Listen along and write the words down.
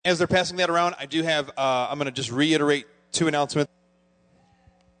As they're passing that around, I do have, I'm going to just reiterate 2 announcements.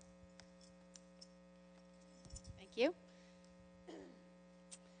 Thank you.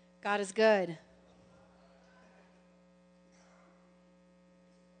 God is good.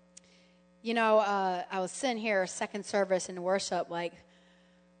 You know, I was sitting here, second service in worship, like,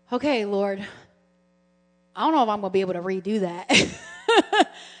 okay, Lord, I don't know if I'm going to be able to redo that.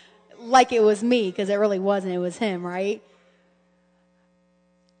 Like it was me, because it really wasn't. It was him, right?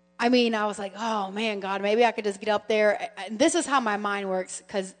 I mean, I was like, oh, man, God, maybe I could just get up there. And this is how my mind works,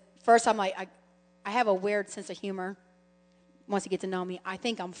 because first I'm like, I have a weird sense of humor. Once you get to know me, I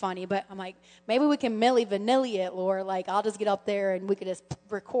think I'm funny, but I'm like, maybe we can Milli Vanilli it, Lord. Like, I'll just get up there and we could just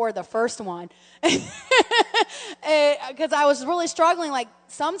record the first one. Because I was really struggling. Like,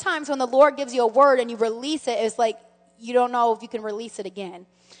 sometimes when the Lord gives you a word and you release it, it's like you don't know if you can release it again.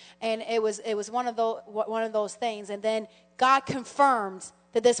 And it was one of those things. And then God confirmed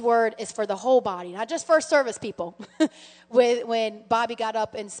that this word is for the whole body, not just first service people. When Bobby got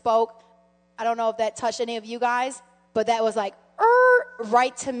up and spoke, I don't know if that touched any of you guys, but that was like,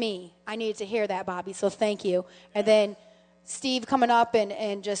 right to me. I needed to hear that, Bobby, so thank you. And then Steve coming up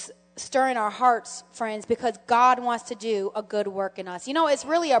and just stirring our hearts, friends, because God wants to do a good work in us. You know, it's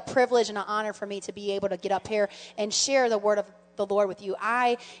really a privilege and an honor for me to be able to get up here and share the word of the Lord with you.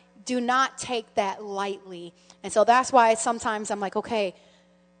 I do not take that lightly. And so that's why sometimes I'm like, okay,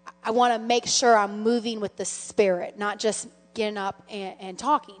 I want to make sure I'm moving with the Spirit, not just getting up and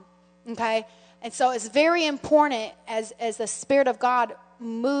talking, okay? And so it's very important as the Spirit of God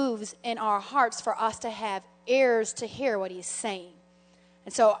moves in our hearts for us to have ears to hear what he's saying.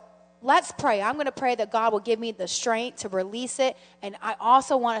 And so let's pray. I'm going to pray that God will give me the strength to release it. And I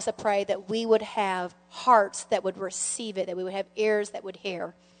also want us to pray that we would have hearts that would receive it, that we would have ears that would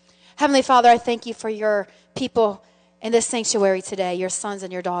hear. Heavenly Father, I thank you for your people in this sanctuary today, your sons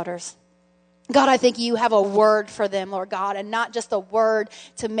and your daughters. God, I think you have a word for them, Lord God, and not just a word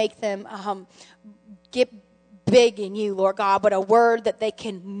to make them get big in you, Lord God, but a word that they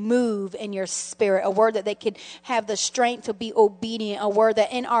can move in your spirit, a word that they can have the strength to be obedient, a word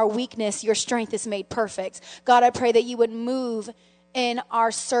that in our weakness, your strength is made perfect. God, I pray that you would move in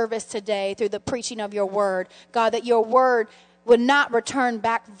our service today through the preaching of your word. God, that your word would not return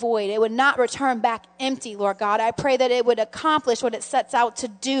back void. It would not return back empty, Lord God. I pray that it would accomplish what it sets out to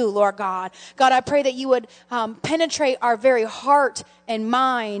do, Lord God. God, I pray that you would penetrate our very heart and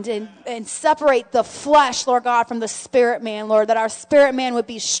mind and separate the flesh, Lord God, from the spirit man, Lord, that our spirit man would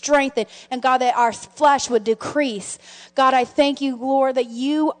be strengthened, and God, that our flesh would decrease. God, I thank you, Lord, that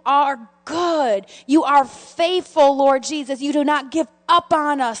you are good. You are faithful, Lord Jesus. You do not give up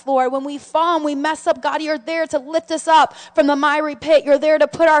on us, Lord. When we fall and we mess up, God, you're there to lift us up from the miry pit. You're there to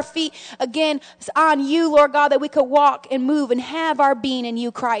put our feet again on you, Lord God, that we could walk and move and have our being in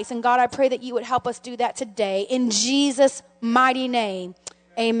you, Christ. And God, I pray that you would help us do that today. In Jesus' mighty name,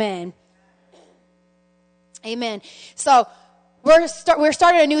 amen. Amen. So we're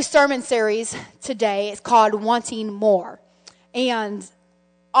starting a new sermon series today. It's called Wanting More. And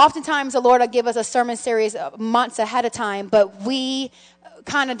oftentimes the Lord will give us a sermon series months ahead of time, but we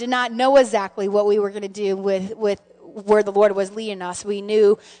kind of did not know exactly what we were going to do with where the Lord was leading us. We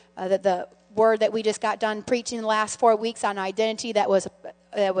knew that the word that we just got done preaching the last 4 weeks on identity, that was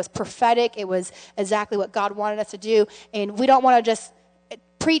prophetic. It was exactly what God wanted us to do. And we don't want to just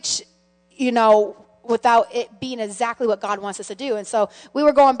preach, without it being exactly what God wants us to do. And so we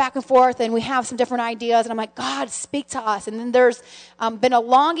were going back and forth, and we have some different ideas, and I'm like, God, speak to us. And then there's been a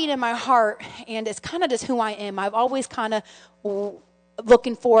longing in my heart, and it's kind of just who I am. I've always kind of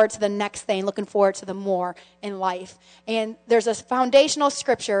looking forward to the next thing, looking forward to the more in life. And there's a foundational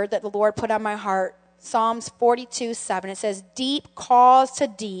scripture that the Lord put on my heart, Psalms 42:7. It says, deep calls to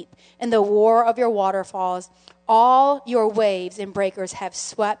deep in the roar of your waterfalls. All your waves and breakers have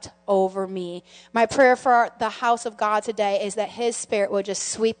swept over me. My prayer for the house of God today is that his spirit would just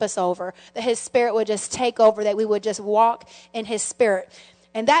sweep us over, that his spirit would just take over, that we would just walk in his spirit.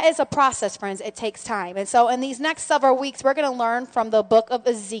 And that is a process, friends. It takes time. And so in these next several weeks, we're going to learn from the book of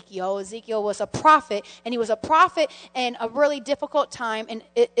Ezekiel. Ezekiel was a prophet, and he was a prophet in a really difficult time in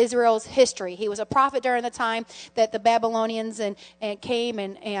Israel's history. He was a prophet during the time that the Babylonians and came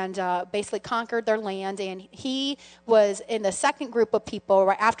and basically conquered their land. And he was in the second group of people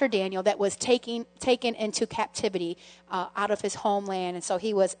right after Daniel that was taken into captivity out of his homeland. And so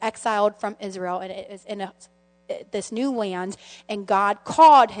he was exiled from Israel, and it is in this new land, and God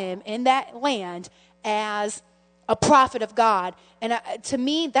called him in that land as a prophet of God. And to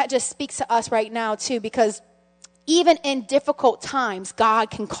me, that just speaks to us right now too, because even in difficult times, God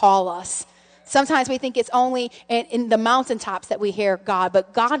can call us. sometimes we think it's only in the mountaintops that we hear God,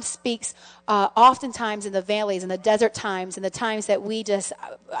 but God speaks oftentimes in the valleys, in the desert times, in the times that we just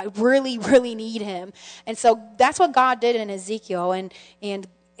really, really need him. And so that's what God did in Ezekiel. And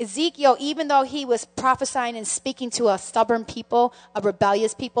Ezekiel, even though he was prophesying and speaking to a stubborn people, a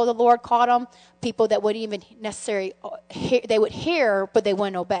rebellious people, the Lord called them, people that wouldn't even necessarily hear, they would hear, but they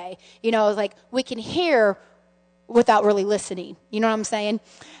wouldn't obey. You know, it's like we can hear without really listening. You know what I'm saying?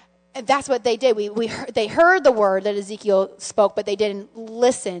 And that's what they did. They heard the word that Ezekiel spoke, but they didn't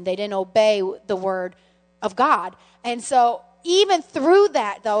listen. They didn't obey the word of God. And so even through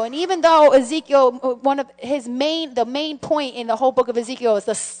that, though, and even though Ezekiel, one of the main point in the whole book of Ezekiel is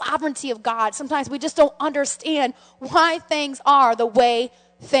the sovereignty of God, sometimes we just don't understand why things are the way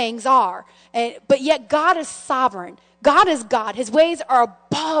things are. But yet God is sovereign. God is God. His ways are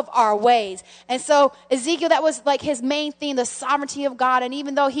above our ways. And so Ezekiel, that was like his main theme, the sovereignty of God. And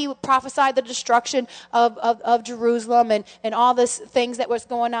even though he prophesied the destruction of Jerusalem and all these things that was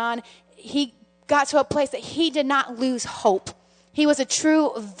going on, he got to a place that he did not lose hope. He was a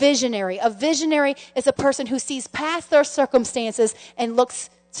true visionary. A visionary is a person who sees past their circumstances and looks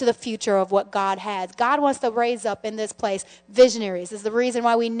to the future of what God has. God wants to raise up in this place visionaries. This is the reason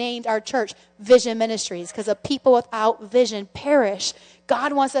why we named our church Vision Ministries, because a people without vision perish.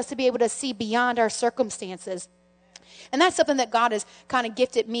 God wants us to be able to see beyond our circumstances. And that's something that God has kind of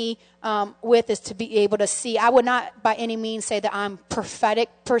gifted me with, is to be able to see. I would not by any means say that I'm prophetic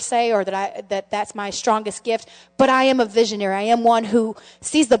per se, or that's my strongest gift, but I am a visionary. I am one who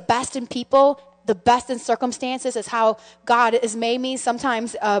sees the best in people, the best in circumstances. Is how God has made me.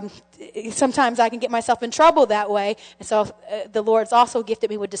 Sometimes I can get myself in trouble that way. And so the Lord's also gifted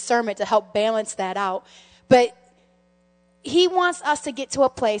me with discernment to help balance that out. But he wants us to get to a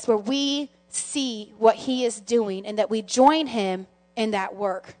place where we see what he is doing and that we join him in that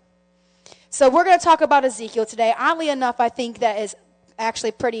work. So we're going to talk about Ezekiel today. Oddly enough, I think that is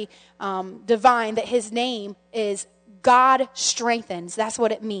actually pretty divine that his name is God strengthens. That's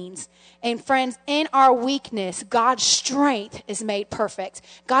what it means. And friends, in our weakness, God's strength is made perfect.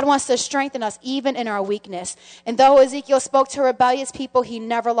 God wants to strengthen us even in our weakness. And though Ezekiel spoke to rebellious people, he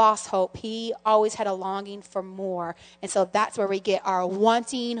never lost hope. He always had a longing for more. And so that's where we get our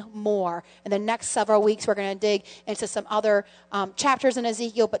wanting more. In the next several weeks, we're going to dig into some other chapters in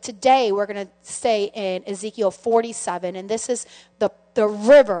Ezekiel. But today, we're going to stay in Ezekiel 47. And this is the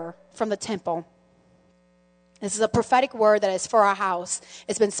river from the temple. This is a prophetic word that is for our house.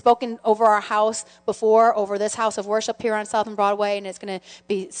 It's been spoken over our house before, over this house of worship here on South and Broadway, and it's going to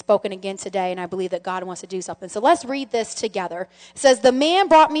be spoken again today, and I believe that God wants to do something. So let's read this together. It says, "The man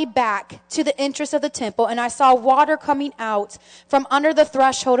brought me back to the entrance of the temple, and I saw water coming out from under the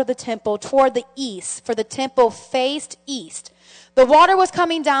threshold of the temple toward the east, for the temple faced east. The water was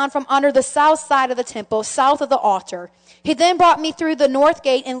coming down from under the south side of the temple, south of the altar. He then brought me through the north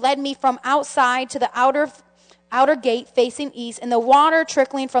gate and led me from outside to the outer gate facing east, and the water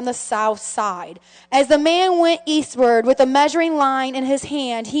trickling from the south side. As the man went eastward with a measuring line in his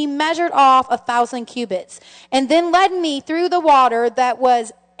hand, he measured off 1,000 cubits, and then led me through the water that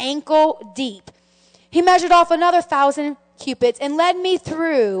was ankle deep. He measured off another 1,000 cubits and led me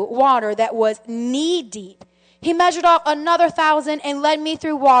through water that was knee deep. He measured off another 1,000 and led me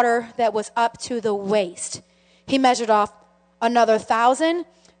through water that was up to the waist. He measured off another 1,000,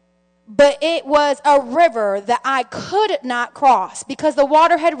 but it was a river that I could not cross because the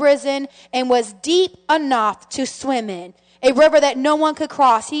water had risen and was deep enough to swim in. A river that no one could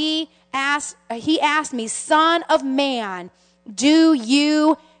cross. He asked me, "Son of man, do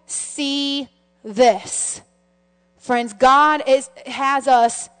you see this?" Friends, God has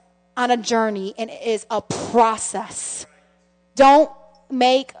us on a journey, and it is a process. Don't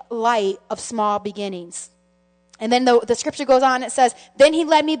make light of small beginnings. And then the scripture goes on, it says, "Then he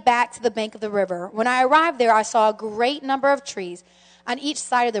led me back to the bank of the river. When I arrived there, I saw a great number of trees on each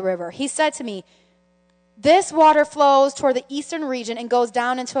side of the river. He said to me, 'This water flows toward the eastern region and goes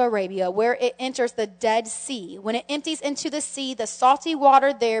down into Arabia, where it enters the Dead Sea. When it empties into the sea, the salty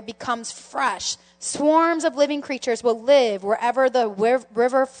water there becomes fresh. Swarms of living creatures will live wherever the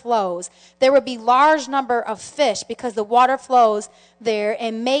river flows. There will be large number of fish because the water flows there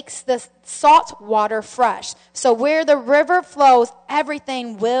and makes the salt water fresh. So where the river flows,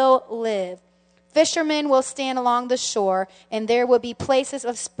 everything will live. Fishermen will stand along the shore, and there will be places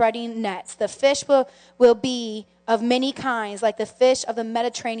of spreading nets. The fish will be of many kinds, like the fish of the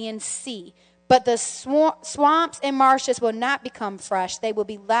Mediterranean Sea. But the swamps and marshes will not become fresh. They will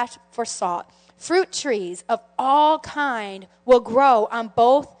be left for salt. Fruit trees of all kind will grow on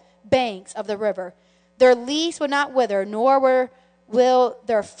both banks of the river. Their leaves will not wither, nor will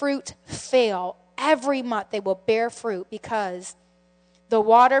their fruit fail. Every month they will bear fruit because the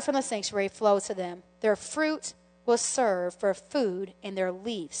water from the sanctuary flows to them. Their fruit will serve for food and their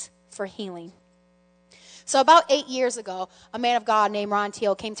leaves for healing. So about 8 years ago, a man of God named Ron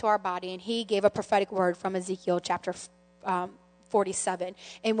Teal came to our body, and he gave a prophetic word from Ezekiel chapter 47.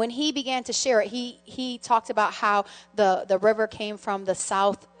 And when he began to share it, he talked about how the river came from the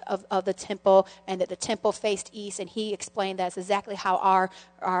south of the temple, and that the temple faced east, and he explained that's exactly how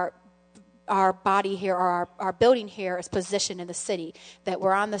our body here, or our building here, is positioned in the city, that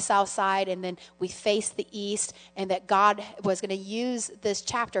we're on the south side and then we face the east, and that God was going to use this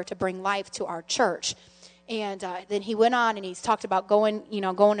chapter to bring life to our church. And then he went on and he's talked about going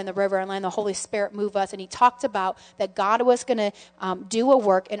in the river and letting the Holy Spirit move us. And he talked about that God was going to do a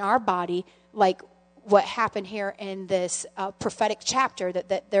work in our body, like what happened here in this prophetic chapter,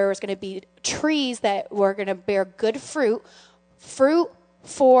 that there was going to be trees that were going to bear good fruit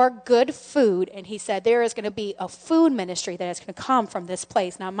for good food. And he said there is going to be a food ministry that is going to come from this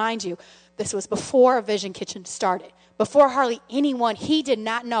place. Now, mind you, this was before a Vision Kitchen started. Before hardly anyone, he did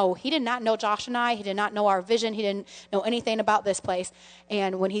not know Josh and I. He did not know our vision. He didn't know anything about this place.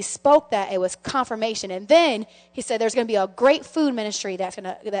 And when he spoke that, it was confirmation. And then he said there's going to be a great food ministry that's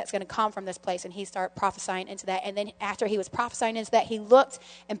going to come from this place. And he started prophesying into that. And then after he was prophesying into that, he looked,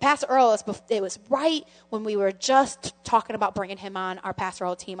 and Pastor Earl, it was right when we were just talking about bringing him on our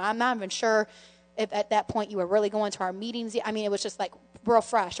pastoral team. I'm not even sure if at that point you were really going to our meetings. I mean, it was just like real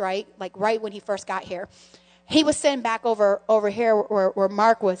fresh, right? Like right when he first got here. He was sitting back over here where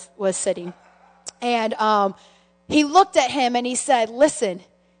Mark was sitting. And he looked at him and he said, listen,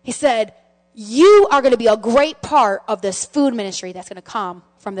 he said, you are going to be a great part of this food ministry that's going to come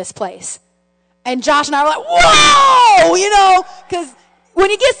from this place. And Josh and I were like, whoa, because when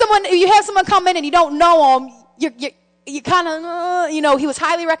you have someone come in and you don't know them, you kind of, he was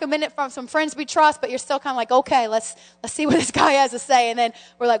highly recommended from some friends we trust, but you're still kind of like, okay, let's see what this guy has to say. And then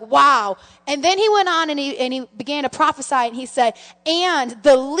we're like, wow. And then he went on and he began to prophesy, and he said, and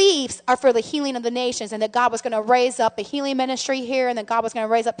the leaves are for the healing of the nations, and that God was going to raise up a healing ministry here, and that God was going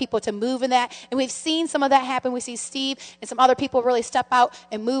to raise up people to move in that. And we've seen some of that happen. We see Steve and some other people really step out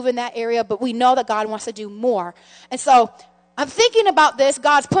and move in that area, but we know that God wants to do more. And so I'm thinking about this.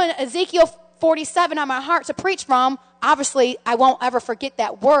 God's putting Ezekiel 47 on my heart to preach from. Obviously, I won't ever forget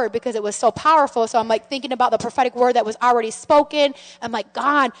that word because it was so powerful. So I'm like thinking about the prophetic word that was already spoken. I'm like,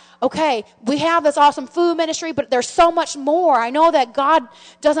 God, okay, we have this awesome food ministry, but there's so much more. I know that God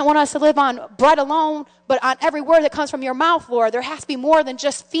doesn't want us to live on bread alone, but on every word that comes from your mouth, Lord. There has to be more than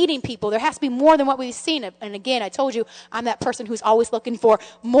just feeding people. There has to be more than what we've seen. And again, I told you, I'm that person who's always looking for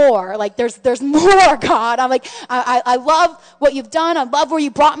more. Like there's more, God. I'm like, I love what you've done. I love where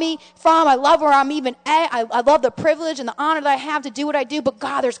you brought me from. I love where I'm even at. I love the privilege and the honor that I have to do what I do, but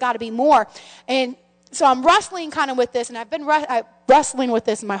God, there's got to be more. And so I'm wrestling kind of with this, and I've been wrestling with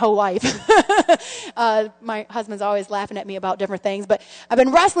this my whole life. My husband's always laughing at me about different things, but I've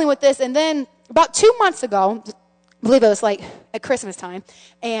been wrestling with this. And then about 2 months ago, I believe it was like at Christmas time,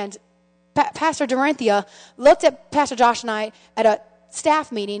 and Pastor Dorinthia looked at Pastor Josh and I at a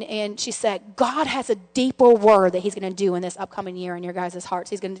staff meeting, and she said, God has a deeper word that he's going to do in this upcoming year in your guys' hearts.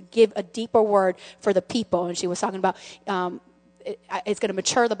 He's going to give a deeper word for the people. And she was talking about it's going to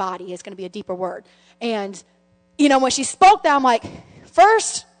mature the body. It's going to be a deeper word. And, when she spoke that, I'm like,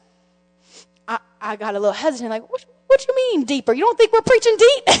 first, I got a little hesitant, like, what you mean deeper? You don't think we're preaching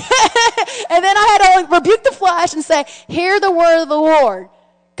deep? And then I had to rebuke the flesh and say, hear the word of the Lord.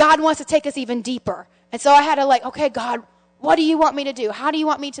 God wants to take us even deeper. And so I had to okay, God, what do you want me to do? How do you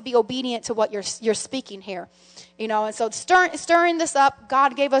want me to be obedient to what you're speaking here? And so stirring this up,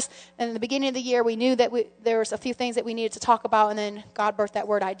 God gave us, in the beginning of the year, we knew that there was a few things that we needed to talk about, and then God birthed that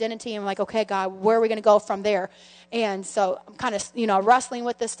word identity, and I'm like, okay, God, where are we going to go from there? And so I'm kind of, wrestling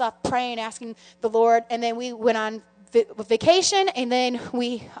with this stuff, praying, asking the Lord, and then we went on vacation, and then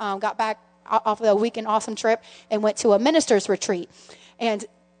we got back off of a weekend awesome trip and went to a minister's retreat. And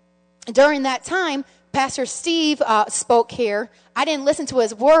during that time, Pastor Steve spoke here. I didn't listen to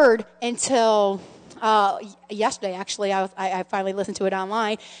his word until yesterday, actually. I finally listened to it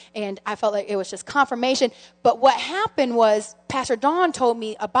online, and I felt like it was just confirmation. But what happened was Pastor Dawn told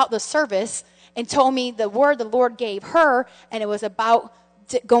me about the service and told me the word the Lord gave her, and it was about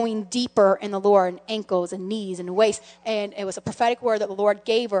going deeper in the Lord, and ankles and knees and waist. And it was a prophetic word that the Lord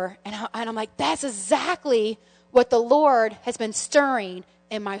gave her. And I'm like, that's exactly what the Lord has been stirring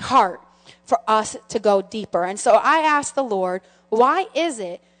in my heart, for us to go deeper. And so I asked the Lord, why is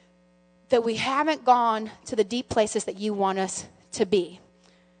it that we haven't gone to the deep places that you want us to be?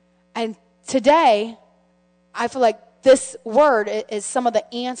 And today, I feel like this word is some of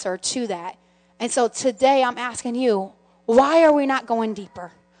the answer to that. And so today I'm asking you, why are we not going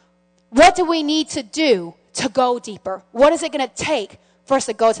deeper? What do we need to do to go deeper? What is it going to take for us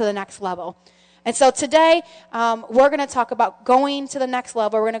to go to the next level? And so today, we're going to talk about going to the next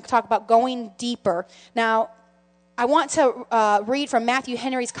level. We're going to talk about going deeper. Now, I want to read from Matthew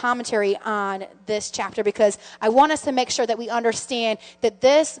Henry's commentary on this chapter because I want us to make sure that we understand that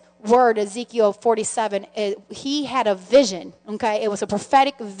this word, Ezekiel 47, he had a vision, okay? It was a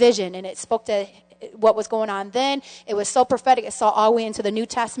prophetic vision, and it spoke to what was going on then. It was so prophetic, it saw all the way into the New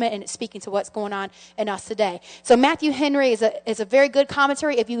Testament, and it's speaking to what's going on in us today. So Matthew Henry is a very good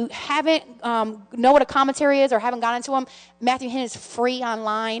commentary. If you haven't know what a commentary is or haven't gone into them, Matthew Henry is free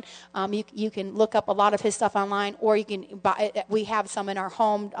online. You can look up a lot of his stuff online, or you can buy. We have some in our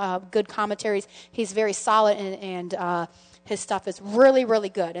home, good commentaries. He's very solid, and his stuff is really, really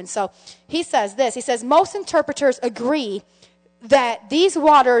good. And so he says this. He says, most interpreters agree that these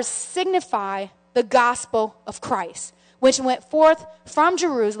waters signify the gospel of Christ, which went forth from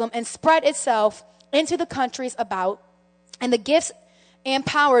Jerusalem and spread itself into the countries about, and the gifts and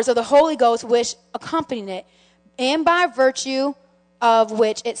powers of the Holy Ghost which accompanied it, and by virtue of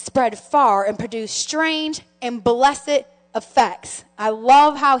which it spread far and produced strange and blessed effects. I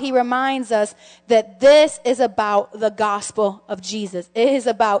love how he reminds us that this is about the gospel of Jesus. It is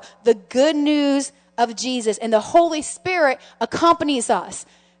about the good news of Jesus, and the Holy Spirit accompanies us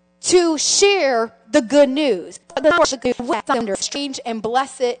to share the good news. Strange and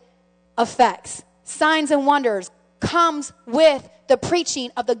blessed effects. Signs and wonders comes with the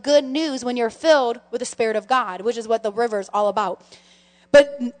preaching of the good news when you're filled with the Spirit of God, which is what the river is all about.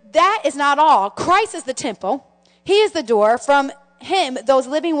 But that is not all. Christ is the temple. He is the door. From him, those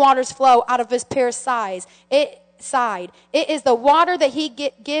living waters flow out of his pure side. It is the water that he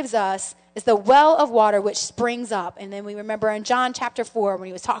gives us. Is the well of water which springs up. And then we remember in John chapter 4, when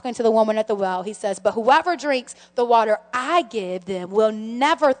he was talking to the woman at the well, he says, but whoever drinks the water I give them will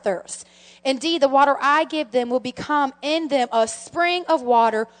never thirst. Indeed, the water I give them will become in them a spring of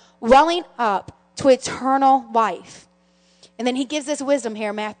water welling up to eternal life. And then he gives this wisdom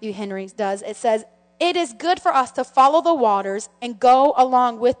here, Matthew Henry does. It says, it is good for us to follow the waters and go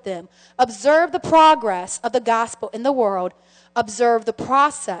along with them. Observe the progress of the gospel in the world. Observe the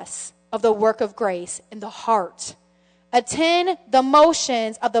process of the work of grace in the heart. Attend the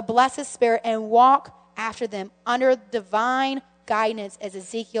motions of the blessed Spirit and walk after them under divine guidance as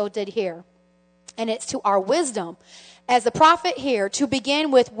Ezekiel did here. And it's to our wisdom as the prophet here to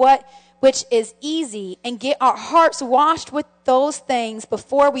begin with which is easy and get our hearts washed with those things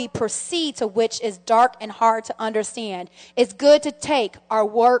before we proceed to which is dark and hard to understand. It's good to take our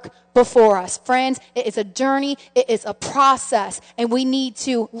work before us. Friends, it is a journey. It is a process, and we need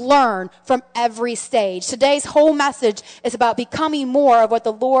to learn from every stage. Today's whole message is about becoming more of what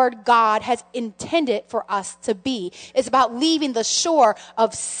the Lord God has intended for us to be. It's about leaving the shore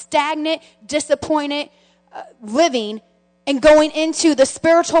of stagnant, disappointed living and going into the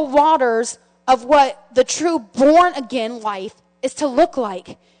spiritual waters of what the true born-again life is to look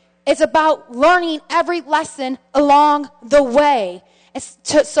like. It's about learning every lesson along the way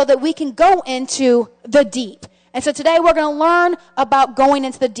so that we can go into the deep. And so today we're going to learn about going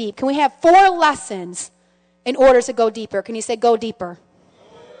into the deep. Can we have 4 lessons in order to go deeper? Can you say go deeper?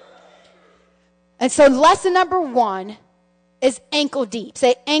 And so lesson number 1 is ankle deep.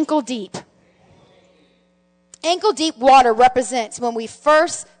 Say ankle deep. Ankle deep water represents when we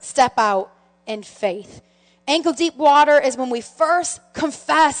first step out in faith. Ankle deep water is when we first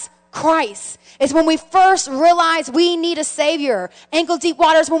confess Christ. It's when we first realize we need a Savior. Ankle deep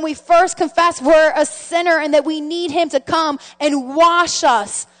water is when we first confess we're a sinner and that we need Him to come and wash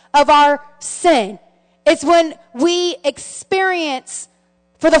us of our sin. It's when we experience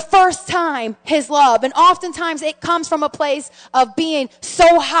for the first time His love. And oftentimes it comes from a place of being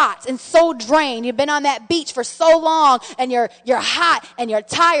so hot and so drained. You've been on that beach for so long and you're hot and you're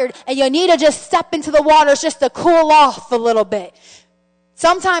tired and you need to just step into the waters just to cool off a little bit.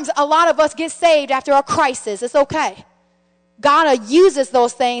 Sometimes a lot of us get saved after a crisis. It's okay. God uses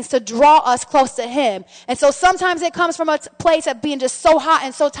those things to draw us close to Him. And so sometimes it comes from a place of being just so hot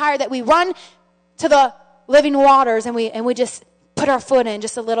and so tired that we run to the living waters and we just put our foot in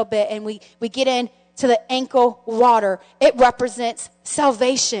just a little bit and we get into the ankle water. It represents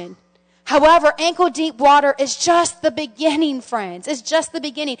salvation. However, ankle deep water is just the beginning, friends. It's just the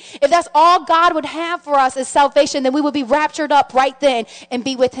beginning. If that's all God would have for us is salvation, then we would be raptured up right then and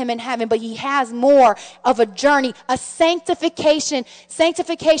be with Him in heaven. But He has more of a journey, a sanctification.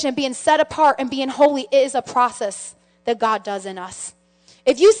 Sanctification, being set apart and being holy, is a process that God does in us.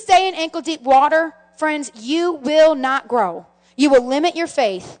 If you stay in ankle deep water friends, you will not grow. You will limit your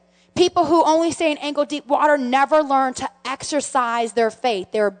faith. People who only stay in ankle-deep water never learn to exercise their faith.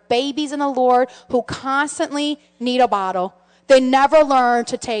 They're babies in the Lord who constantly need a bottle. They never learn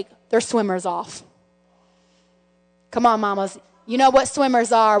to take their swimmers off. Come on, mamas. You know what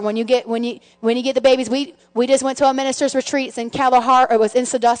swimmers are. When you get the babies, we just went to a minister's retreat in Kalahari. It was in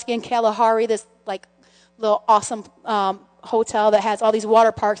Sandusky in Kalahari, this like little awesome hotel that has all these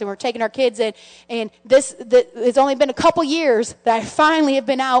water parks, and we're taking our kids in. And it's only been a couple years that I finally have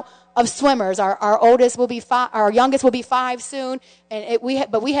been out of swimmers. Our oldest will be 5, our youngest will be 5 soon, and we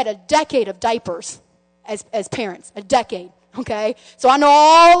had a decade of diapers as parents, a decade. Okay, so I know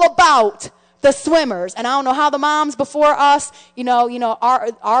all about the swimmers, and I don't know how the moms before us,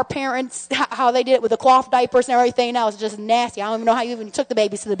 our parents, how they did it with the cloth diapers and everything. Now it's just nasty. I don't even know how you even took the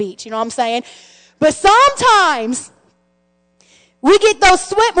babies to the beach. You know what I'm saying? But sometimes we get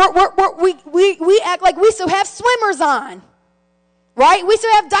those we act like we still have swimmers on, right? We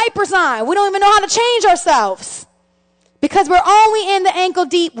still have diapers on. We don't even know how to change ourselves because we're only in the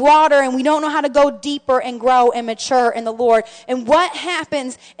ankle-deep water, and we don't know how to go deeper and grow and mature in the Lord. And what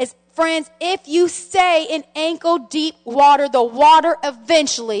happens is, friends, if you stay in ankle-deep water, the water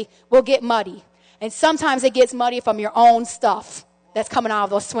eventually will get muddy. And sometimes it gets muddy from your own stuff that's coming out of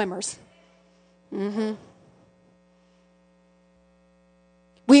those swimmers.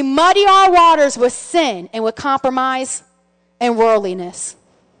 We muddy our waters with sin and with compromise and worldliness.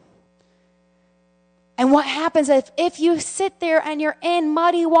 And what happens if you sit there and you're in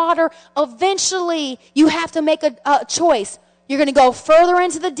muddy water, eventually you have to make a choice. You're going to go further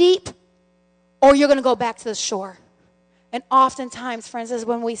into the deep, or you're going to go back to the shore. And oftentimes, friends, is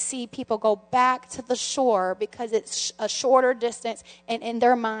when we see people go back to the shore because it's a shorter distance, and in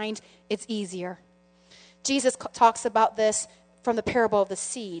their mind, it's easier. Jesus talks about this from the parable of the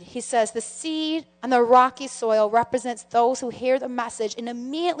seed. He says, the seed on the rocky soil represents those who hear the message and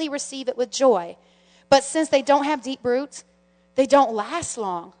immediately receive it with joy. But since they don't have deep roots, they don't last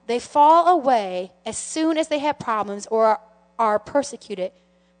long. They fall away as soon as they have problems or are persecuted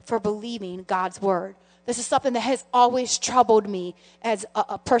for believing God's word. This is something that has always troubled me as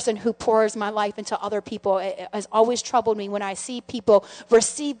a person who pours my life into other people. It has always troubled me when I see people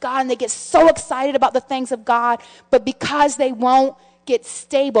receive God and they get so excited about the things of God, but because they won't get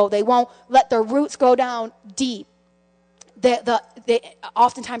stable, they won't let their roots go down deep.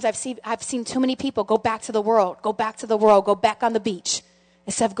 Oftentimes I've seen too many people go back to the world, go back on the beach,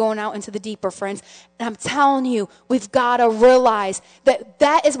 instead of going out into the deeper, friends. And I'm telling you, we've got to realize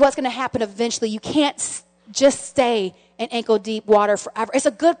that is what's going to happen eventually. You can't just stay in ankle-deep water forever. It's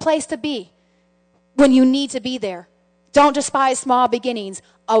a good place to be when you need to be there. Don't despise small beginnings.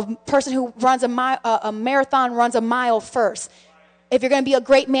 A person who runs a marathon runs a mile first. If you're going to be a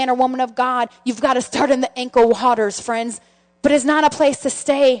great man or woman of God, you've got to start in the ankle waters, friends. But it's not a place to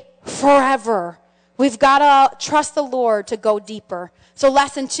stay forever. We've got to trust the Lord to go deeper. So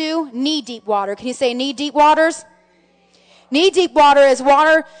lesson 2, knee-deep water. Can you say knee-deep waters? Knee-deep water is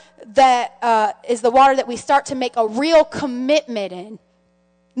water that is the water that we start to make a real commitment in.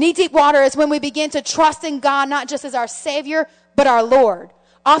 Knee-deep water is when we begin to trust in God, not just as our Savior, but our Lord.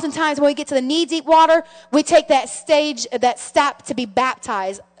 Oftentimes when we get to the knee-deep water, we take that step to be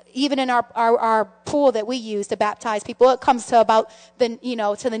baptized. Even in our pool that we use to baptize people, it comes to about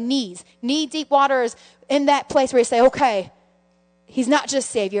to the knees. Knee-deep water is in that place where you say, okay, he's not just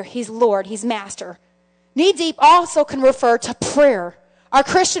Savior, he's Lord, he's Master. Knee-deep also can refer to prayer. Our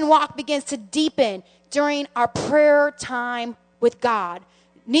Christian walk begins to deepen during our prayer time with God.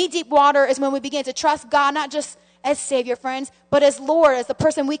 Knee-deep water is when we begin to trust God, not just as Savior, friends, but as Lord, as the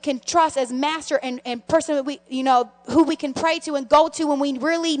person we can trust, as Master, and person who we can pray to and go to when we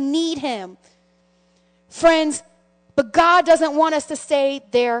really need Him. Friends, but God doesn't want us to stay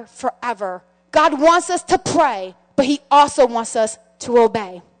there forever. God wants us to pray, but He also wants us to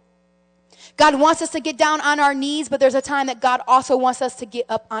obey. God wants us to get down on our knees, but there's a time that God also wants us to get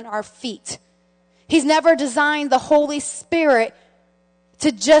up on our feet. He's never designed the Holy Spirit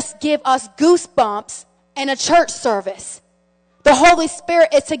to just give us goosebumps in a church service. The Holy Spirit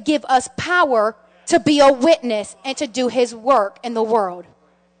is to give us power to be a witness and to do His work in the world.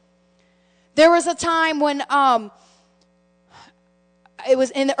 There was a time when it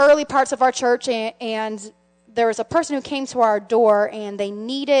was in the early parts of our church, and there was a person who came to our door, and they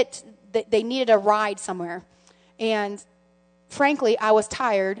needed a ride somewhere. And frankly, I was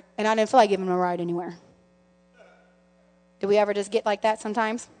tired, and I didn't feel like giving them a ride anywhere. Did we ever just get like that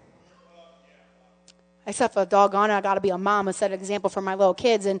sometimes? except for doggone it, I got to be a mom and set an example for my little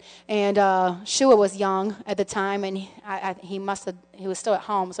kids. And Shua was young at the time, and he was still at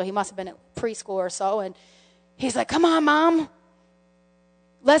home, so he must have been at preschool or so. And he's like, come on, Mom.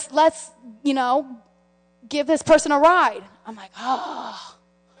 Let's give this person a ride. I'm like, oh.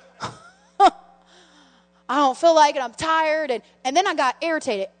 I don't feel like it. I'm tired. And then I got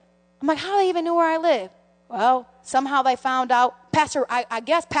irritated. I'm like, how do they even know where I live? Well, somehow they found out. I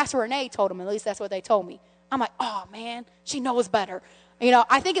guess Pastor Renee told them. At least that's what they told me. I'm like, oh, man, she knows better.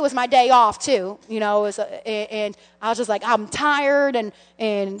 I think it was my day off, too. And I was just like, I'm tired, and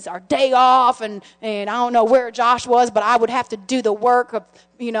it's our day off, and I don't know where Josh was, but I would have to do the work of,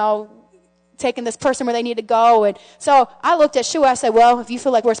 taking this person where they need to go. And so I looked at Shua. I said, well, if you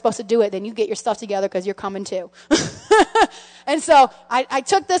feel like we're supposed to do it, then you get your stuff together because you're coming too. And so I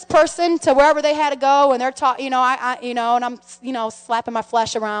took this person to wherever they had to go, and they're and I'm, slapping my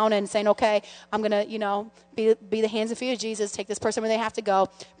flesh around and saying, okay, I'm going to, be the hands and feet of Jesus, take this person where they have to go.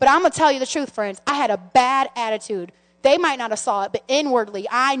 But I'm going to tell you the truth, friends. I had a bad attitude. They might not have saw it, but inwardly,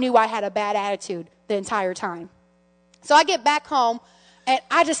 I knew I had a bad attitude the entire time. So I get back home, and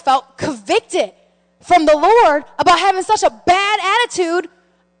I just felt convicted from the Lord about having such a bad attitude.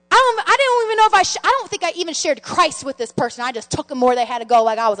 I didn't even know if I don't think I even shared Christ with this person. I just took them where they had to go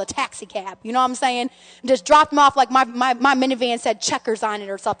like I was a taxi cab. You know what I'm saying? Just dropped them off like my minivan said Checkers on it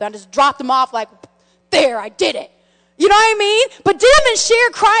or something. I just dropped them off like, there, I did it. You know what I mean? But didn't even share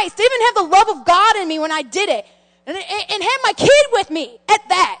Christ. Didn't even have the love of God in me when I did it. And had my kid with me at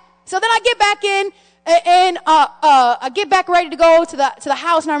that. So then I get back in. And I get back ready to go to the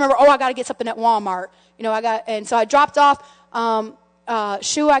house, and I remember, I got to get something at Walmart. And so I dropped off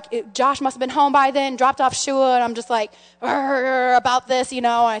Shua. Josh must have been home by then. Dropped off Shua, and I'm just like about this, And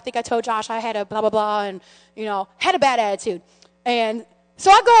I think I told Josh I had a blah blah blah, and had a bad attitude. And so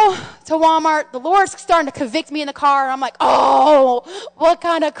I go to Walmart. The Lord's starting to convict me in the car. And I'm like, oh, what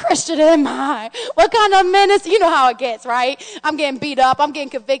kind of Christian am I? What kind of minister? You know how it gets, right? I'm getting beat up. I'm getting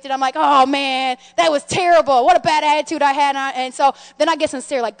convicted. I'm like, oh, man, that was terrible. What a bad attitude I had. And so then I get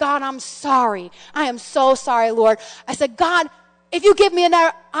sincere, like, God, I'm sorry. I am so sorry, Lord. I said, God, if you give me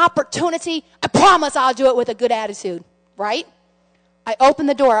another opportunity, I promise I'll do it with a good attitude, right? I open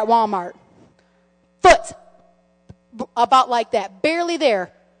the door at Walmart. Foot about like that, barely there.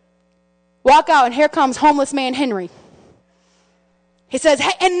 Walk out, and here comes homeless man Henry. He says,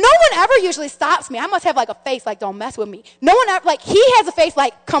 hey, and no one ever usually stops me. I must have like a face like, don't mess with me. No one ever, like, he has a face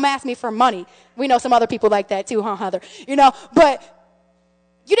like, come ask me for money. We know some other people like that too, huh, Heather? But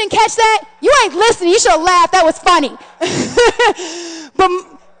you didn't catch that? You ain't listening. You should have laughed. That was funny. But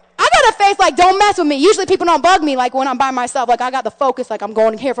I got a face like, don't mess with me. Usually people don't bug me like when I'm by myself. Like, I got the focus, like, I'm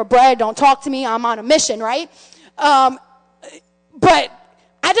going here for bread. Don't talk to me. I'm on a mission, right? But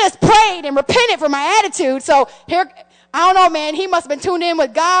I just prayed and repented for my attitude. So here, I don't know, man, he must have been tuned in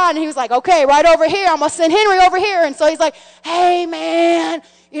with God, and he was like, okay, right over here, I'm going to send Henry over here. And so he's like, hey, man,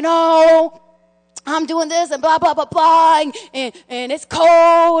 I'm doing this and blah, blah, blah, blah, and it's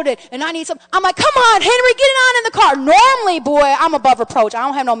cold, and I need some. I'm like, come on, Henry, get it on in the car. Normally, boy, I'm above reproach. I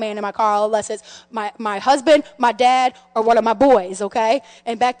don't have no man in my car unless it's my husband, my dad, or one of my boys, okay?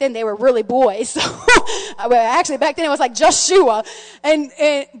 And back then, they were really boys. So, actually, back then, it was like just Shua.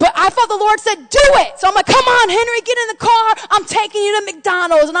 But I felt the Lord said, do it. So I'm like, come on, Henry, get in the car. I'm taking you to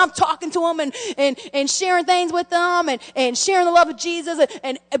McDonald's, and I'm talking to him and sharing things with them and sharing the love of Jesus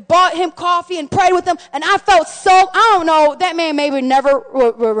and bought him coffee and prayed with him. And I felt so, I don't know, that man maybe never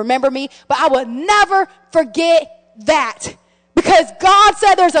will remember me, but I will never forget that. Because God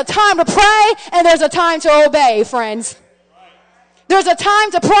said there's a time to pray and there's a time to obey, friends. There's a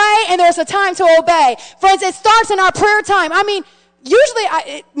time to pray and there's a time to obey. Friends, it starts in our prayer time. I mean,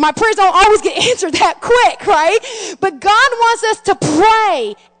 usually my prayers don't always get answered that quick, right? But God wants us to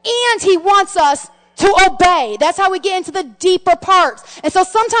pray, and he wants us to obey. That's how we get into the deeper parts. And so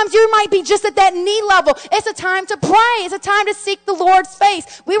sometimes you might be just at that knee level. It's a time to pray. It's a time to seek the Lord's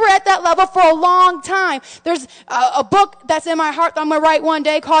face. We were at that level for a long time. There's a book that's in my heart that I'm going to write one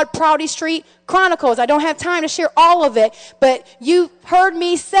day called Prouty Street Chronicles. I don't have time to share all of it, but you've heard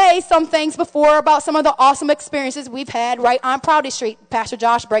me say some things before about some of the awesome experiences we've had right on Prouty Street. Pastor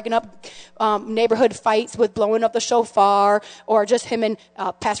Josh breaking up neighborhood fights with blowing up the shofar, or just him and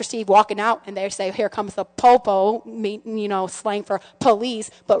Pastor Steve walking out and they say, here comes the popo, slang for police,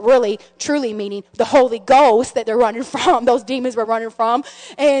 but really, truly meaning the Holy Ghost that they're running from, those demons were running from.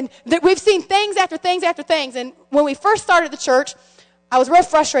 And we've seen things after things after things. And when we first started the church, I was real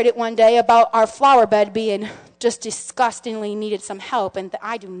frustrated one day about our flower bed being just disgustingly needed some help, and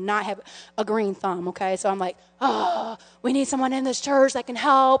I do not have a green thumb, okay? So I'm like, oh, we need someone in this church that can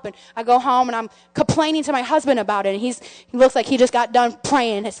help. And I go home, and I'm complaining to my husband about it, and he looks like he just got done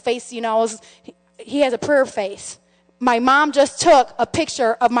praying. His face, he has a prayer face. My mom just took a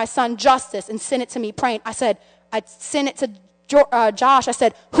picture of my son Justice and sent it to me praying. I sent it to Josh. I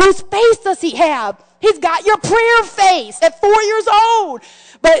said, whose face does he have? He's got your prayer face at 4 years old.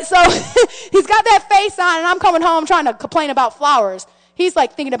 But so he's got that face on, and I'm coming home trying to complain about flowers. He's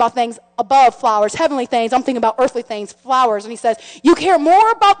like thinking about things above flowers, heavenly things. I'm thinking about earthly things, flowers. And he says, you care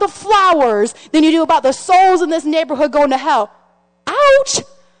more about the flowers than you do about the souls in this neighborhood going to hell. Ouch.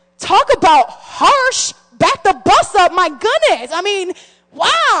 Talk about harsh. Back the bus up, my goodness. I mean,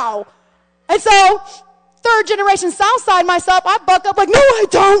 wow. And so, third generation Southside myself, I buck up like, no, I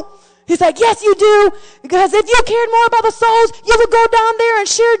don't. He's like, yes, you do. Because if you cared more about the souls, you would go down there and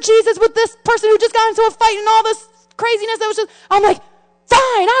share Jesus with this person who just got into a fight and all this craziness. I'm like,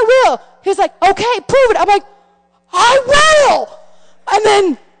 fine, I will. He's like, okay, prove it. I'm like, I will. And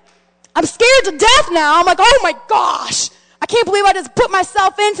then I'm scared to death now. I'm like, oh my gosh. I can't believe I just put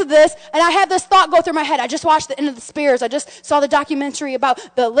myself into this, and I had this thought go through my head. I just watched The End of the Spears. I just saw the documentary about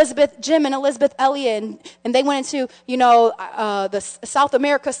Jim and Elizabeth Elliot, and they went into, the South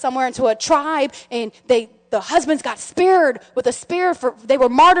America somewhere into a tribe, and the husbands got speared with a spear they were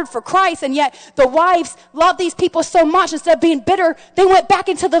martyred for Christ, and yet the wives loved these people so much. Instead of being bitter, they went back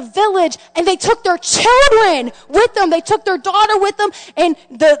into the village, and they took their children with them. They took their daughter with them, and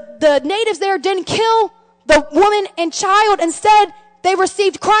the natives there didn't kill the woman and child. Instead, they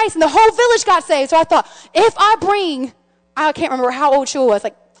received Christ, and the whole village got saved. So I thought, if I can't remember how old Shua was,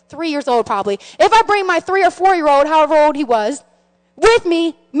 like 3 years old probably. If I bring my 3 or 4 year old, however old he was, with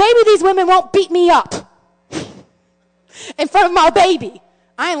me, maybe these women won't beat me up in front of my baby.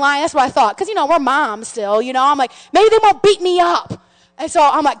 I ain't lying, that's what I thought. Because, we're moms still, I'm like, maybe they won't beat me up. And so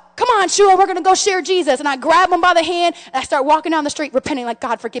I'm like, come on, Shua, we're going to go share Jesus. And I grab him by the hand, and I start walking down the street repenting like,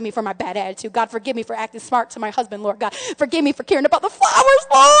 God, forgive me for my bad attitude. God, forgive me for acting smart to my husband, Lord. God, forgive me for caring about the flowers,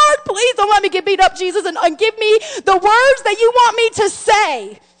 Lord. Please don't let me get beat up, Jesus, and give me the words that you want me to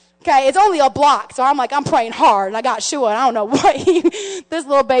say. Okay, it's only a block, so I'm praying hard, and I got Shua, and I don't know what this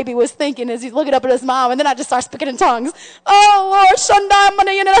little baby was thinking as he's looking up at his mom, and then I just start speaking in tongues. Oh, Lord, okay,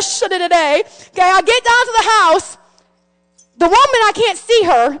 I get down to the house. The woman, I can't see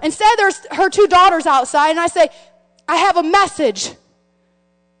her. Instead, there's her 2 daughters outside, and I say, I have a message.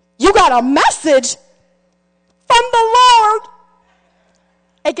 You got a message from the Lord?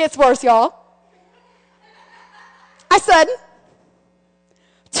 It gets worse, y'all. I said,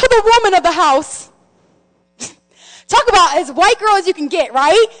 to the woman of the house, talk about as white girl as you can get,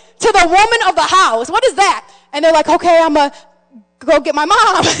 right? To the woman of the house. What is that? And they're like, okay, I'm going to go get my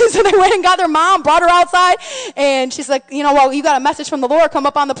mom. So they went and got their mom, brought her outside, and she's like, you got a message from the Lord, come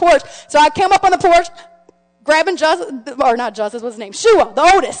up on the porch. So I came up on the porch, grabbing Justice, or not Justice, what's his name? Shua,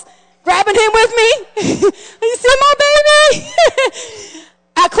 the oldest, grabbing him with me. You see my baby?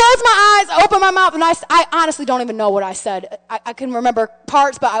 I closed my eyes, I opened my mouth, and I honestly don't even know what I said. I can remember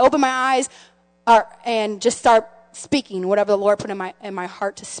parts, but I opened my eyes and just start speaking whatever the Lord put in my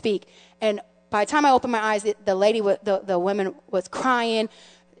heart to speak. And by the time I opened my eyes, the lady, the woman was crying.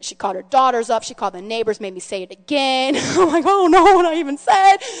 She called her daughters up. She called the neighbors, made me say it again. I'm like, oh no, what I even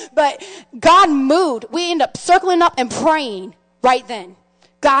said. But God moved. We ended up circling up and praying right then.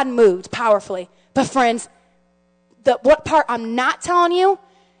 God moved powerfully. But friends, what part I'm not telling you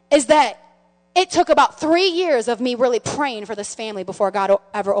is that it took about 3 years of me really praying for this family before God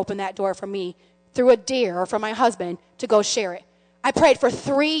ever opened that door for me through a deer or from my husband to go share it. I prayed for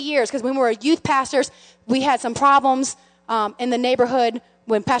 3 years because when we were youth pastors, we had some problems in the neighborhood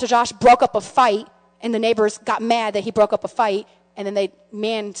when Pastor Josh broke up a fight, and the neighbors got mad that he broke up a fight, and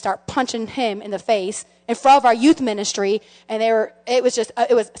then start punching him in the face in front of our youth ministry, and so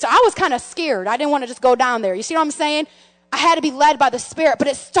I was kind of scared. I didn't want to just go down there. You see what I'm saying? I had to be led by the Spirit, but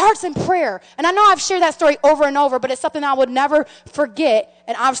it starts in prayer. And I know I've shared that story over and over, but it's something I would never forget.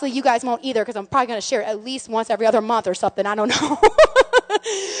 And obviously you guys won't either, because I'm probably going to share it at least once every other month or something. I don't know.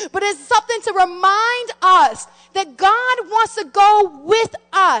 But it's something to remind us that God wants to go with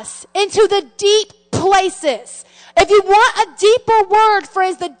us into the deep places. If you want a deeper word,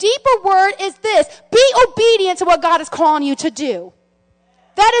 friends, the deeper word is this: be obedient to what God is calling you to do.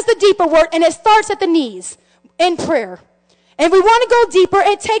 That is the deeper word, and it starts at the knees in prayer. And if we want to go deeper,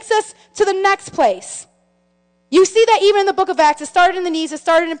 it takes us to the next place. You see that even in the book of Acts, it started in the knees, it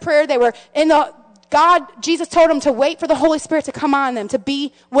started in prayer. They were Jesus told them to wait for the Holy Spirit to come on them, to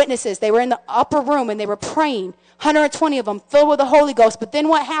be witnesses. They were in the upper room and they were praying. 120 of them filled with the Holy Ghost. But then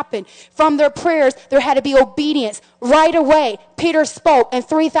what happened? From their prayers, there had to be obedience. Right away, Peter spoke and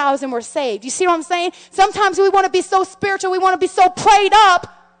 3,000 were saved. You see what I'm saying? Sometimes we want to be so spiritual, we want to be so prayed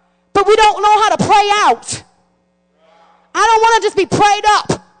up, but we don't know how to pray out. I don't want to just be prayed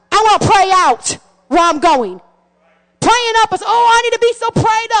up. I want to pray out where I'm going. Praying up is, I need to be so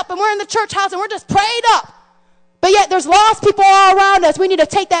prayed up, and we're in the church house and we're just prayed up. But yet there's lost people all around us. We need to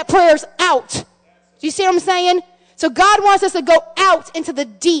take that prayers out. Do you see what I'm saying? So God wants us to go out into the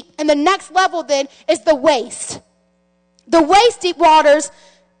deep. And the next level then is the waist. The waist deep waters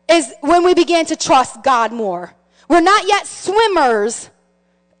is when we begin to trust God more. We're not yet swimmers,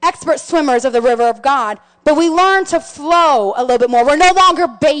 expert swimmers of the river of God, but we learn to flow a little bit more. We're no longer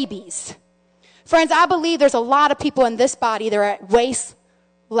babies. Friends, I believe there's a lot of people in this body that are at waist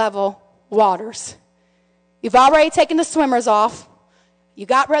level waters. You've already taken the swimmers off. You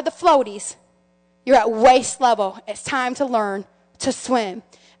got rid of the floaties. You're at waist level. It's time to learn to swim.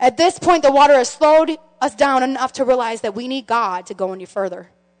 At this point, the water has slowed us down enough to realize that we need God to go any further.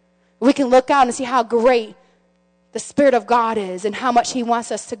 We can look out and see how great the Spirit of God is and how much He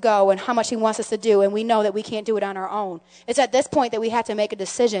wants us to go and how much He wants us to do, and we know that we can't do it on our own. It's at this point that we have to make a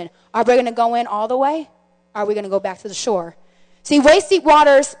decision. Are we going to go in all the way? Or are we going to go back to the shore? See, waist-deep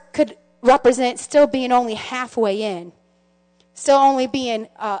waters could represent still being only halfway in, still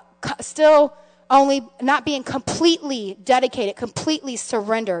only not being completely dedicated, completely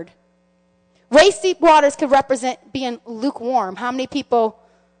surrendered. Waist-deep waters could represent being lukewarm. How many people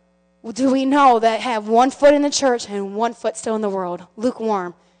do we know that have 1 foot in the church and 1 foot still in the world?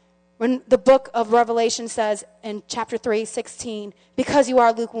 Lukewarm. When the book of Revelation says in chapter 3:16, because you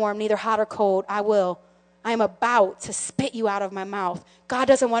are lukewarm, neither hot or cold, I am about to spit you out of my mouth. God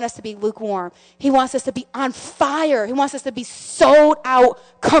doesn't want us to be lukewarm. He wants us to be on fire. He wants us to be sold out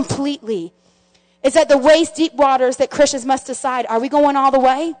completely. It's at the waist-deep waters that Christians must decide, are we going all the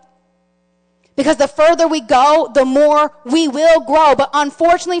way? Because the further we go, the more we will grow. But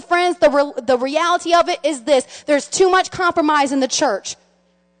unfortunately, friends, the reality of it is this. There's too much compromise in the church.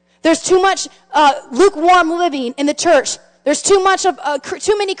 There's too much lukewarm living in the church. There's too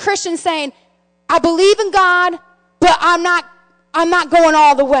many Christians saying, I believe in God, but I'm not going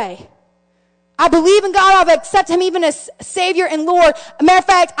all the way. I believe in God. I've accepted Him even as Savior and Lord. Matter of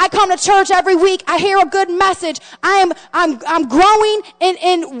fact, I come to church every week. I hear a good message. I'm growing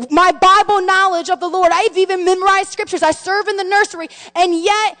in my Bible knowledge of the Lord. I've even memorized scriptures. I serve in the nursery, and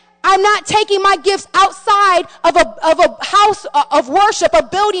yet I'm not taking my gifts outside of a house of worship, a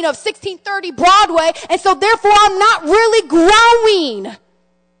building of 1630 Broadway, and so therefore I'm not really growing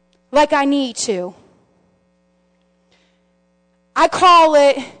like I need to. I call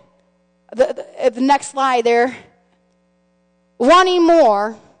it, the next slide there, wanting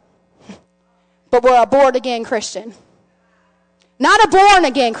more, but we're a born-again Christian. Not a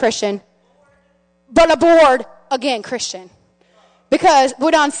born-again Christian, but a born-again Christian. Because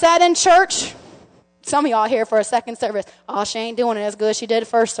we done sat in church. Some of y'all here for a second service. Oh, she ain't doing it as good as she did the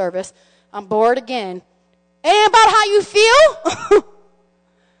first service. I'm bored again. It ain't about how you feel.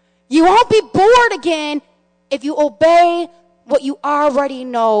 You won't be bored again if you obey what you already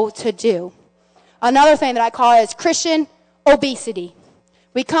know to do. Another thing that I call is Christian obesity.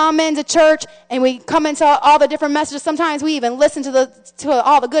 We come into church and we come into all the different messages. Sometimes we even listen to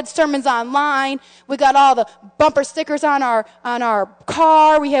all the good sermons online. We got all the bumper stickers on our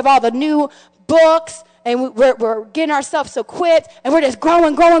car. We have all the new books, and we're getting ourselves equipped, and we're just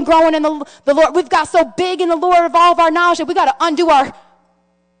growing in the Lord. We've got so big in the Lord of all of our knowledge that we got to undo our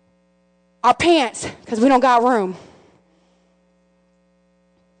pants because we don't got room.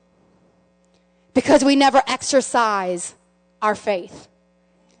 Because we never exercise our faith.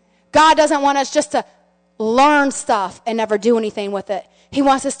 God doesn't want us just to learn stuff and never do anything with it. He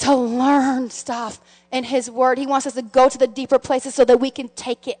wants us to learn stuff in His Word. He wants us to go to the deeper places so that we can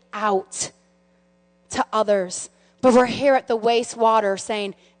take it out to others. But we're here at the wastewater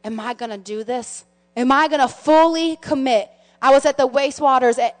saying, am I going to do this? Am I going to fully commit? I was at the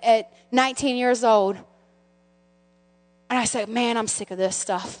wastewaters at 19 years old. And I said, man, I'm sick of this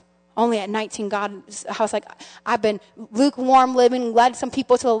stuff. Only at 19, I was like, I've been lukewarm living, led some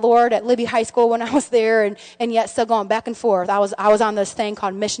people to the Lord at Libby High School when I was there, and yet still going back and forth. I was on this thing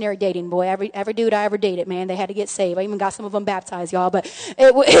called missionary dating, boy. Every dude I ever dated, man, they had to get saved. I even got some of them baptized, y'all, but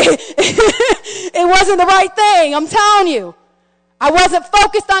it wasn't the right thing. I'm telling you, I wasn't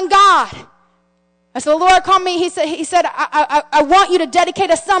focused on God. And so the Lord called me. He said, I want you to dedicate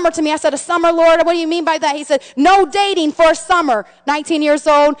a summer to me. I said, a summer, Lord? What do you mean by that? He said, no dating for a summer. 19 years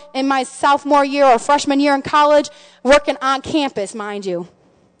old in my sophomore year or freshman year in college, working on campus, mind you.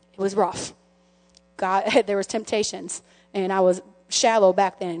 It was rough. God, there was temptations, and I was shallow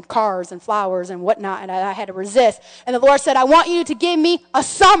back then, cars and flowers and whatnot, and I had to resist. And the Lord said, I want you to give me a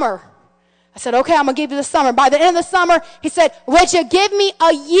summer. I said, okay, I'm going to give you the summer. By the end of the summer, he said, would you give me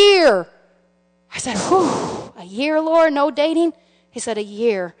a year? I said, whew, a year, Lord, no dating? He said, a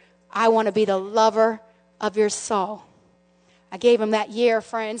year. I want to be the lover of your soul. I gave him that year,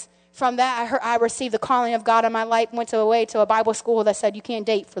 friends. From that, I received the calling of God in my life, went away to a Bible school that said you can't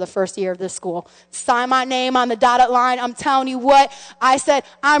date for the first year of this school. Sign my name on the dotted line. I'm telling you what, I said,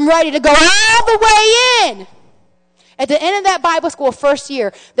 I'm ready to go all the way in. At the end of that Bible school first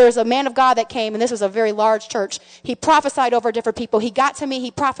year, there was a man of God that came, and this was a very large church. He prophesied over different people. He got to me. He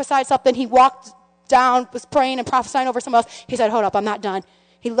prophesied something. He walked down, was praying and prophesying over someone else. He said, hold up, I'm not done.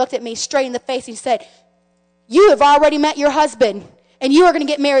 He looked at me straight in the face. He said, you have already met your husband, and you are going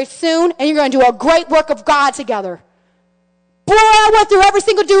to get married soon, and you're going to do a great work of God together. Boy, I went through every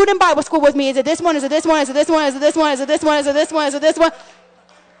single dude in Bible school with me. Is it this one? Is it this one? Is it this one? Is it this one? Is it this one? Is it this one? Is it this one?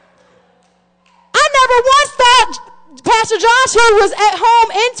 I never once thought Pastor Josh, who was at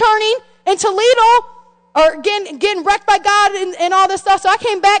home interning in Toledo, or getting wrecked by God and all this stuff. So I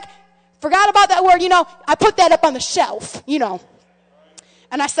came back, forgot about that word, I put that up on the shelf,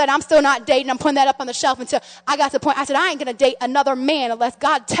 And I said, I'm still not dating. I'm putting that up on the shelf until I got to the point. I said, I ain't going to date another man unless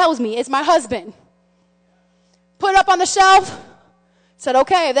God tells me it's my husband. Put it up on the shelf. Said,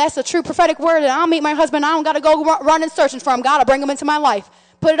 okay, if that's a true prophetic word, then I'll meet my husband. I don't got to go running searching for him. God will bring him into my life.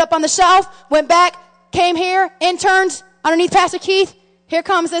 Put it up on the shelf. Went back. Came here. Interned underneath Pastor Keith. Here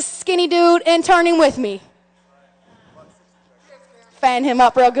comes this skinny dude interning with me. Fan him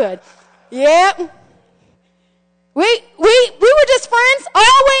up real good. Yep. We were just friends all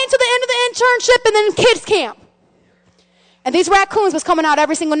the way into the end of the internship and then kids camp. And these raccoons was coming out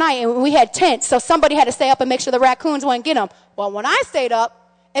every single night, and we had tents, so somebody had to stay up and make sure the raccoons wouldn't get them. Well, when I stayed up,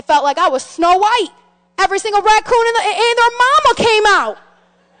 it felt like I was Snow White. Every single raccoon and their mama came out.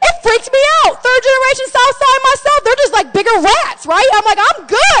 It freaked me out. Third generation Southside myself, they're just like bigger rats, right? I'm like, I'm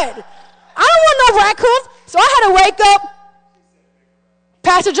good. I don't want no raccoons. So I had to wake up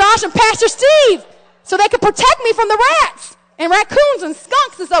Pastor Josh and Pastor Steve so they could protect me from the rats and raccoons and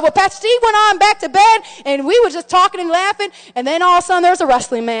skunks and stuff. Well, Pastor Steve went on back to bed, and we were just talking and laughing, and then all of a sudden there was a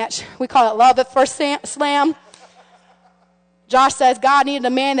wrestling match. We call it Love at First Slam. Josh says God needed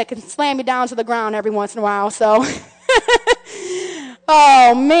a man that can slam me down to the ground every once in a while, so.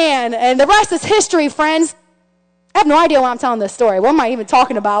 Oh, man. And the rest is history, friends. I have no idea why I'm telling this story. What am I even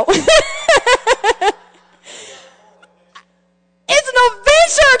talking about? It's an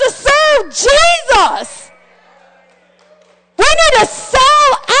adventure to serve Jesus. We need to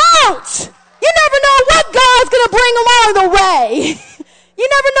sell out. You never know what God's going to bring along the way. You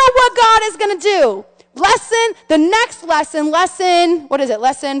never know what God is going to do. The next lesson, what is it?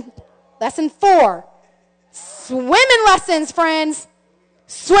 Lesson 4. Swimming lessons, friends.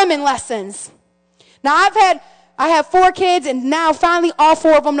 Swimming lessons. Now, I have 4 kids, and now finally all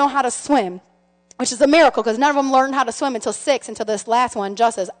 4 of them know how to swim, which is a miracle because none of them learned how to swim until this last one,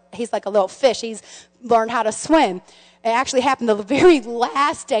 Justice. He's like a little fish. He's learned how to swim. It actually happened the very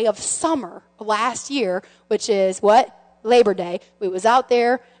last day of summer last year, which is what? Labor Day. We was out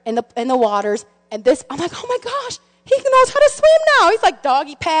there in the waters, and I'm like, oh my gosh, he knows how to swim now. He's like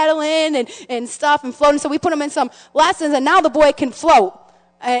doggy paddling and stuff and floating. So we put him in some lessons, and now the boy can float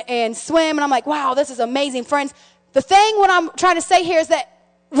and swim. And I'm like, wow, this is amazing, friends. The thing, what I'm trying to say here is that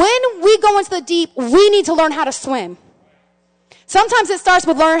when we go into the deep, we need to learn how to swim. Sometimes it starts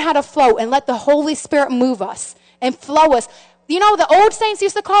with learning how to float and let the Holy Spirit move us and flow us. You know, the old saints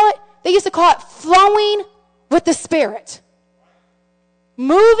used to call it? They used to call it flowing with the Spirit.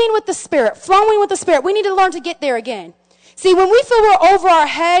 Moving with the Spirit, flowing with the Spirit. We need to learn to get there again. See, when we feel we're over our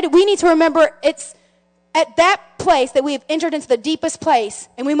head, we need to remember it's at that place that we have entered into the deepest place,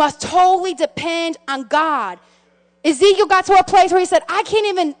 and we must totally depend on God. Ezekiel got to a place where he said,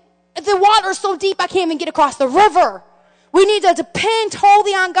 the water is so deep I can't even get across the river. We need to depend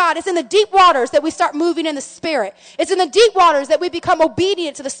totally on God. It's in the deep waters that we start moving in the Spirit. It's in the deep waters that we become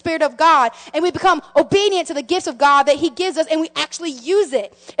obedient to the Spirit of God, and we become obedient to the gifts of God that He gives us, and we actually use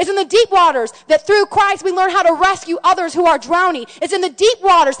it. It's in the deep waters that through Christ we learn how to rescue others who are drowning. It's in the deep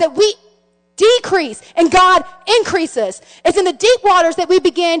waters that we decrease and God increases. It's in the deep waters that we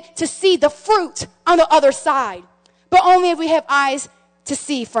begin to see the fruit on the other side. But only if we have eyes to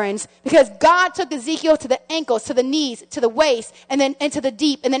see, friends, because God took Ezekiel to the ankles, to the knees, to the waist, and then into the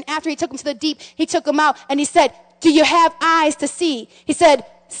deep. And then after He took him to the deep, He took him out and He said, do you have eyes to see? He said,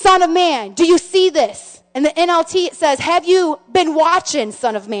 Son of man, do you see this? In the NLT it says, have you been watching,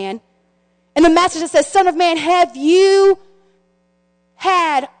 Son of man? And the Message it says, Son of man, have you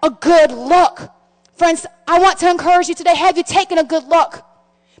had a good look? Friends, I want to encourage you today, have you taken a good look?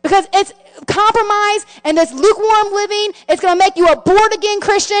 Because it's compromise and this lukewarm living, it's going to make you a born-again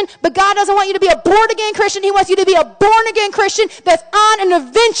Christian, but God doesn't want you to be a born-again Christian. He wants you to be a born-again Christian that's on an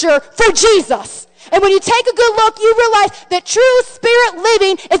adventure for Jesus. And when you take a good look, you realize that true spirit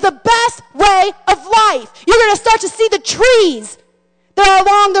living is the best way of life. You're going to start to see the trees that are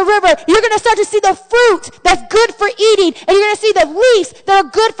along the river. You're going to start to see the fruit that's good for eating. And you're going to see the leaves that are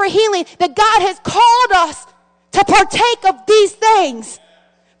good for healing. That God has called us to partake of these things.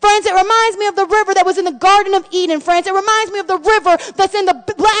 Friends, it reminds me of the river that was in the Garden of Eden, friends. It reminds me of the river that's in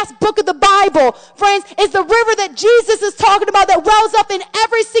the last book of the Bible. Friends, it's the river that Jesus is talking about that wells up in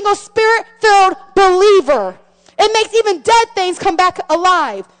every single spirit-filled believer. It makes even dead things come back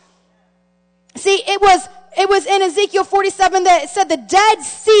alive. See, it was in Ezekiel 47 that it said the Dead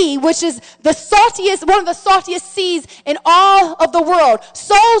Sea, which is the saltiest, one of the saltiest seas in all of the world.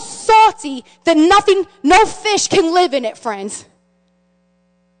 So salty that no fish can live in it, friends.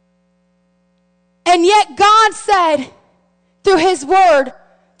 And yet God said through his word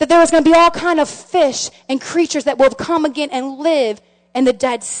that there was going to be all kind of fish and creatures that will come again and live in the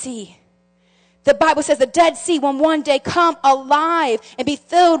Dead Sea. The Bible says the Dead Sea will one day come alive and be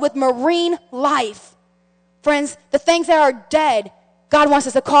filled with marine life. Friends, the things that are dead, God wants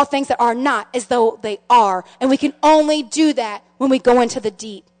us to call things that are not as though they are. And we can only do that when we go into the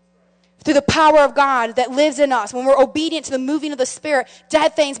deep. Through the power of God that lives in us, when we're obedient to the moving of the Spirit,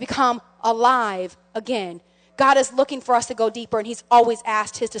 dead things become alive again. God is looking for us to go deeper, and he's always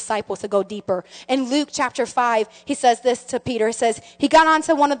asked his disciples to go deeper. In Luke chapter 5, he says this to Peter. He says, he got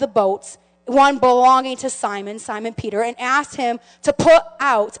onto one of the boats, one belonging to Simon Peter, and asked him to put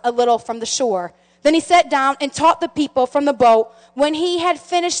out a little from the shore. Then he sat down and taught the people from the boat. When he had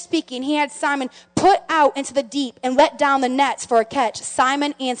finished speaking, he had Simon put out into the deep and let down the nets for a catch.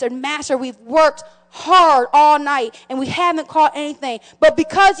 Simon answered, Master, we've worked hard all night and we haven't caught anything. But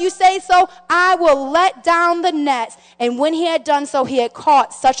because you say so, I will let down the nets. And when he had done so, he had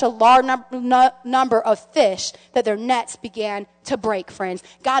caught such a large number of fish that their nets began to break, friends.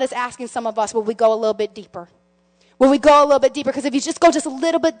 God is asking some of us, will we go a little bit deeper? When we go a little bit deeper, because if you just go just a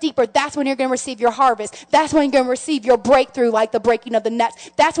little bit deeper, that's when you're going to receive your harvest. That's when you're going to receive your breakthrough, like the breaking of the nets.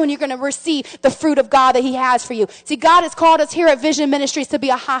 That's when you're going to receive the fruit of God that he has for you. See, God has called us here at Vision Ministries to be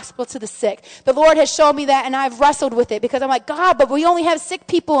a hospital to the sick. The Lord has shown me that, and I've wrestled with it because I'm like, God, but we only have sick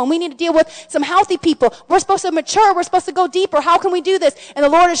people, and we need to deal with some healthy people. We're supposed to mature. We're supposed to go deeper. How can we do this? And the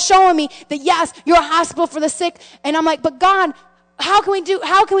Lord is showing me that, yes, you're a hospital for the sick. And I'm like, but God, how can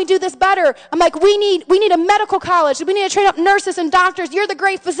we do this better? I'm like, we need a medical college. We need to train up nurses and doctors. You're the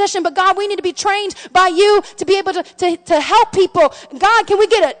great physician, but God, we need to be trained by you to be able to help people. God, can we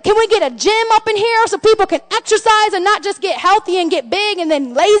get a gym up in here so people can exercise and not just get healthy and get big and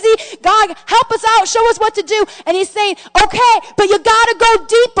then lazy? God, help us out. Show us what to do. And he's saying, okay, but you gotta go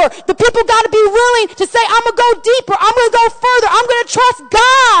deeper. The people gotta be willing to say, I'm gonna go deeper. I'm gonna go further. I'm gonna trust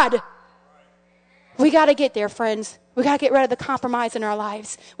God. We gotta get there, friends. We got to get rid of the compromise in our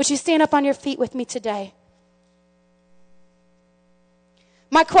lives. Would you stand up on your feet with me today?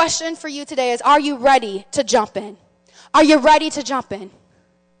 My question for you today is, are you ready to jump in? Are you ready to jump in?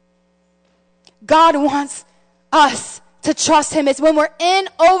 God wants us to trust him. It's when we're in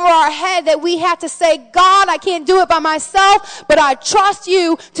over our head that we have to say, God, I can't do it by myself, but I trust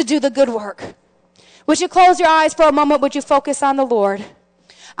you to do the good work. Would you close your eyes for a moment? Would you focus on the Lord?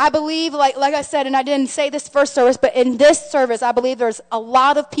 I believe, like I said, and I didn't say this first service, but in this service, I believe there's a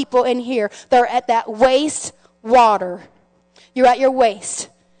lot of people in here that are at that waist water. You're at your waist.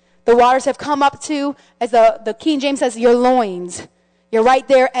 The waters have come up to, as the King James says, your loins. You're right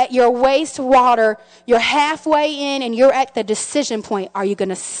there at your waist water. You're halfway in, and you're at the decision point. Are you going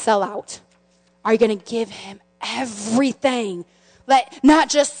to sell out? Are you going to give him everything? Not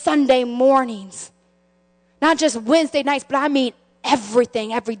just Sunday mornings, not just Wednesday nights, but I mean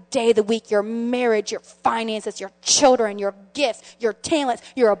everything, every day of the week, your marriage, your finances, your children, your gifts, your talents,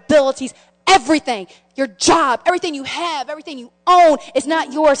 your abilities, everything, your job, everything you have, everything you own is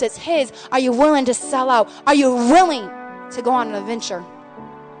not yours, it's his. Are you willing to sell out? Are you willing to go on an adventure?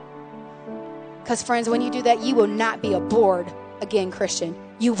 Because friends, when you do that, you will not be a bored again Christian.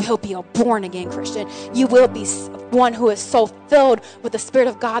 You will be a born again Christian. You will be one who is so filled with the Spirit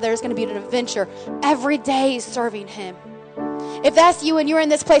of God, there's going to be an adventure every day serving him. If that's you and you're in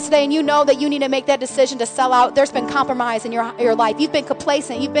this place today and you know that you need to make that decision to sell out, there's been compromise in your life. You've been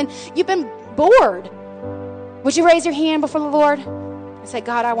complacent. You've been bored. Would you raise your hand before the Lord and say,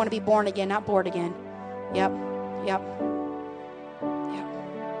 God, I want to be born again, not bored again. Yep.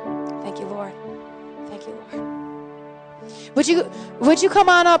 Thank you, Lord. Thank you, Lord. Would you come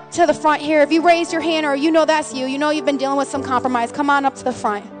on up to the front here? If you raised your hand or you know that's you, you know you've been dealing with some compromise, come on up to the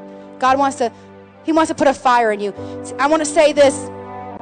front. God wants to, he wants to put a fire in you. I want to say this.